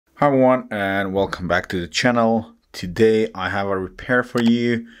Hi everyone and welcome back to the channel. Today I have a repair for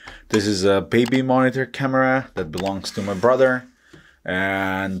you. This is a baby monitor camera that belongs to my brother,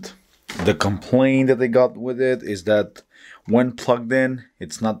 and the complaint that I got with it is that when plugged in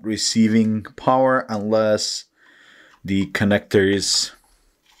it's not receiving power unless the connector is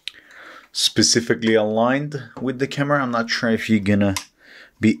specifically aligned with the camera. I'm not sure if you're gonna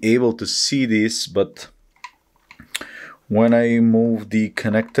be able to see this, but when I move the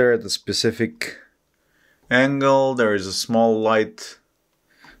connector at a specific angle, there is a small light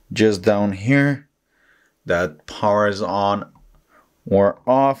just down here that powers on or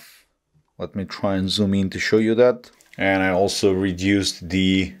off. Let me try and zoom in to show you that. And I also reduced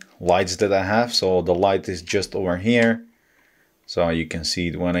the lights that I have, so the light is just over here. So you can see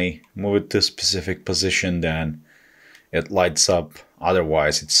it when I move it to a specific position, then it lights up.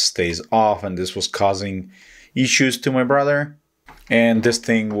 Otherwise it stays off, and this was causing issues to my brother. And this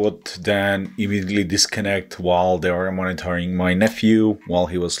thing would then immediately disconnect while they were monitoring my nephew while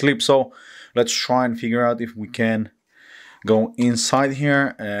he was asleep. So let's try and figure out if we can go inside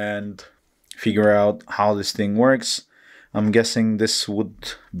here and figure out how this thing works. I'm guessing this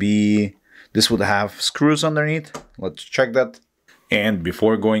would have screws underneath. Let's check that. And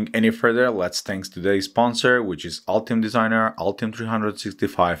before going any further, let's thank today's sponsor, which is Altium Designer, Altium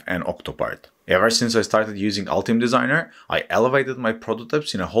 365 and Octopart. Ever since I started using Altium Designer, I elevated my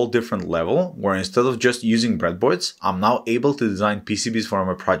prototypes in a whole different level, where instead of just using breadboards, I'm now able to design PCBs for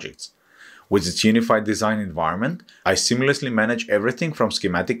my projects. With its unified design environment, I seamlessly manage everything from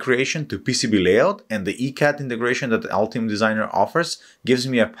schematic creation to PCB layout, and the ECAD integration that Altium Designer offers gives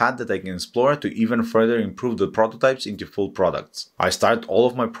me a path that I can explore to even further improve the prototypes into full products. I start all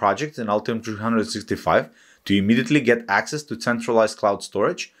of my projects in Altium 365 to immediately get access to centralized cloud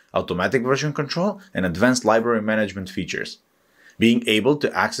storage, automatic version control, and advanced library management features. Being able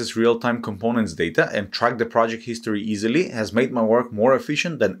to access real-time components data and track the project history easily has made my work more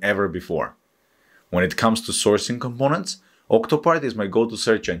efficient than ever before. When it comes to sourcing components, Octopart is my go-to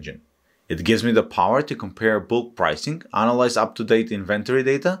search engine. It gives me the power to compare bulk pricing, analyze up-to-date inventory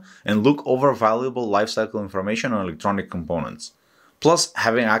data, and look over valuable lifecycle information on electronic components. Plus,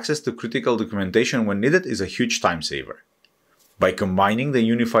 having access to critical documentation when needed is a huge time saver. By combining the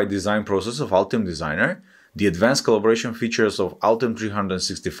unified design process of Altium Designer, the advanced collaboration features of Altium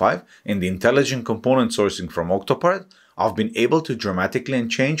 365, and the intelligent component sourcing from Octopart, I've been able to dramatically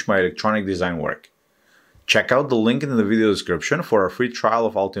change my electronic design work. Check out the link in the video description for a free trial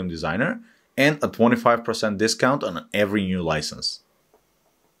of Altium Designer and a 25% discount on every new license.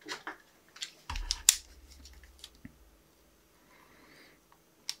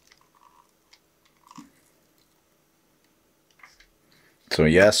 So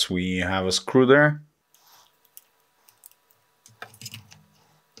yes, we have a screw there.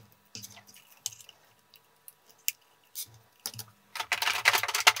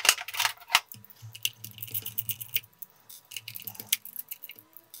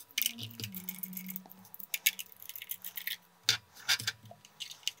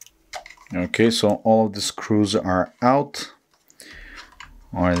 Okay, so all of the screws are out.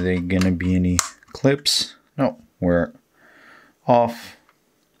 Are there gonna be any clips? No, we're off.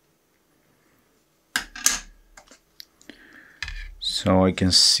 So I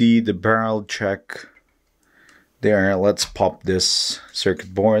can see the barrel check there. Let's pop this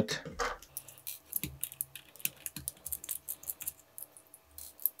circuit board.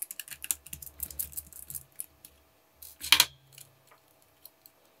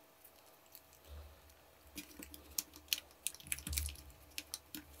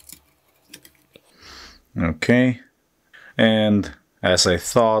 Okay, and as I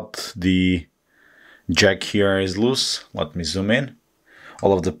thought, the jack here is loose. Let me zoom in.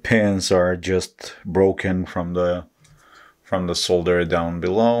 All of the pins are just broken from the solder down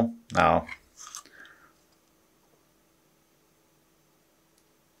below. Now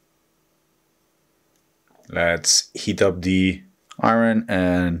let's heat up the iron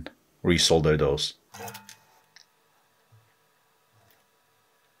and resolder those.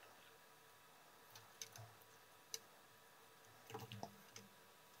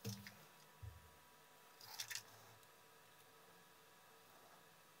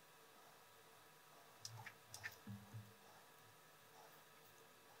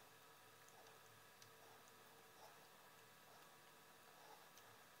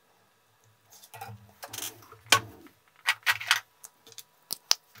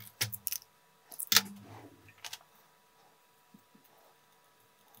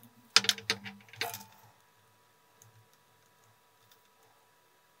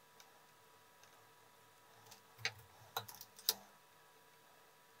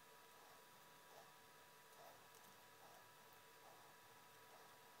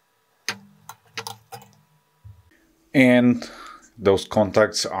 And those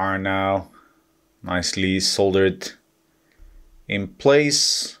contacts are now nicely soldered in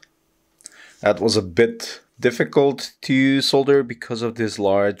place. That was a bit difficult to solder because of this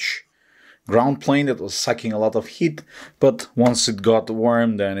large ground plane that was sucking a lot of heat, but once it got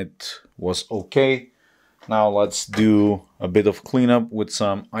warm, then it was okay. Now let's do a bit of cleanup with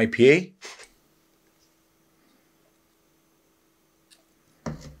some IPA.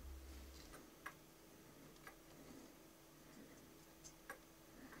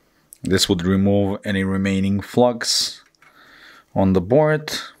 This would remove any remaining flux on the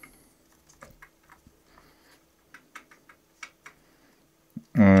board.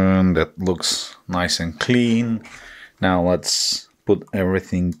 And that looks nice and clean. Now let's put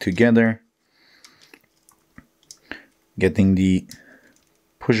everything together. Getting the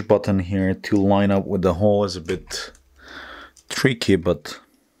push button here to line up with the hole is a bit tricky, but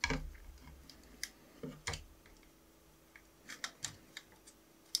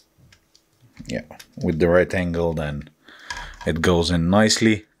yeah, with the right angle then it goes in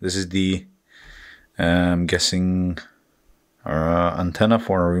nicely. This is the I'm guessing antenna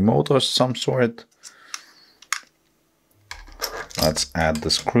for a remote or some sort. Let's add the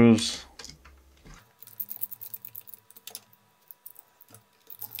screws.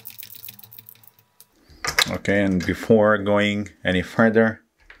 Okay, and before going any further,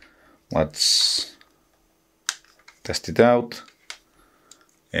 let's test it out.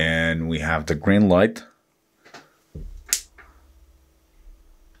 And we have the green light.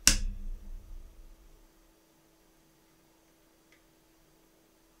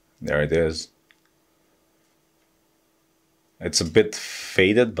 There it is. It's a bit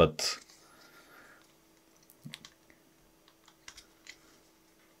faded, but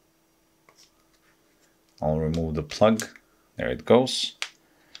I'll remove the plug. There it goes.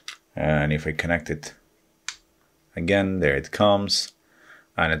 And if I connect it again, there it comes.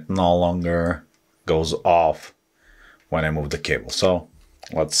 And it no longer goes off when I move the cable. So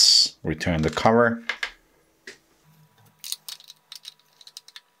let's return the cover.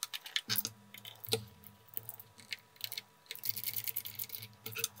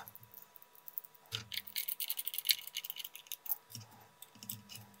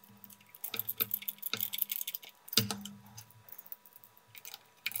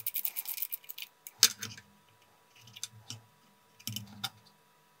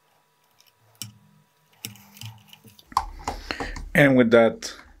 And with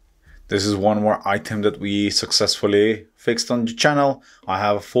that, this is one more item that we successfully fixed on the channel. I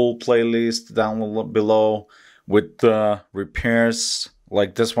have a full playlist down below with repairs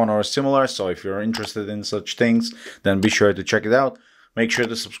like this one or similar. So if you're interested in such things, then be sure to check it out. Make sure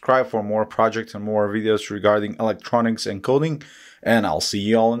to subscribe for more projects and more videos regarding electronics and coding. And I'll see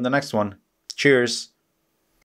you all in the next one. Cheers!